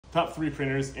top 3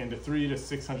 printers in the $300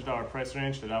 to $600 price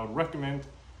range that I would recommend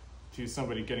to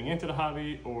somebody getting into the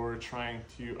hobby or trying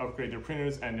to upgrade their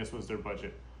printers, and this was their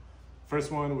budget.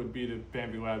 First one would be the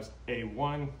Bambulab's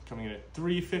A1, coming in at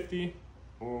 $350,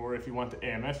 or if you want the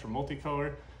AMS for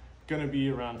multicolor, gonna be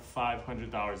around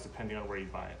 $500 depending on where you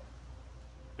buy it.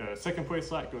 The second place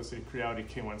slot goes to the Creality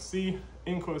K1C.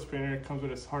 Enclosed printer, comes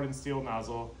with a hardened steel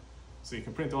nozzle, so you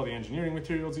can print all the engineering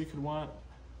materials you could want.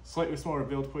 Slightly smaller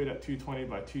build plate at 220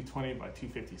 by 220 by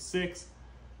 256.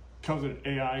 Comes with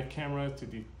an AI camera to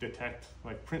detect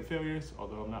like print failures,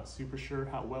 although I'm not super sure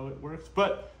how well it works,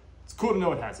 but it's cool to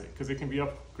know it has it because it can be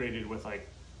upgraded with like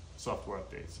software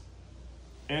updates.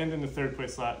 And in the third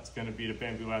place slot, it's going to be the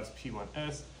Bambulab's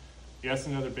P1S. Yes,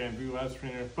 another Bambulabs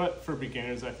printer, but for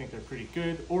beginners, I think they're pretty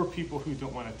good, or people who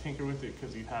don't want to tinker with it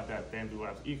because you have that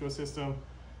Bambulabs ecosystem,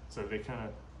 so they kind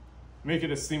of make it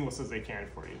as seamless as they can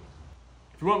for you.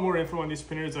 If you want more info on these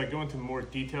printers, I go into more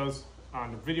details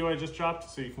on the video I just dropped,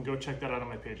 so you can go check that out on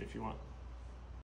my page if you want.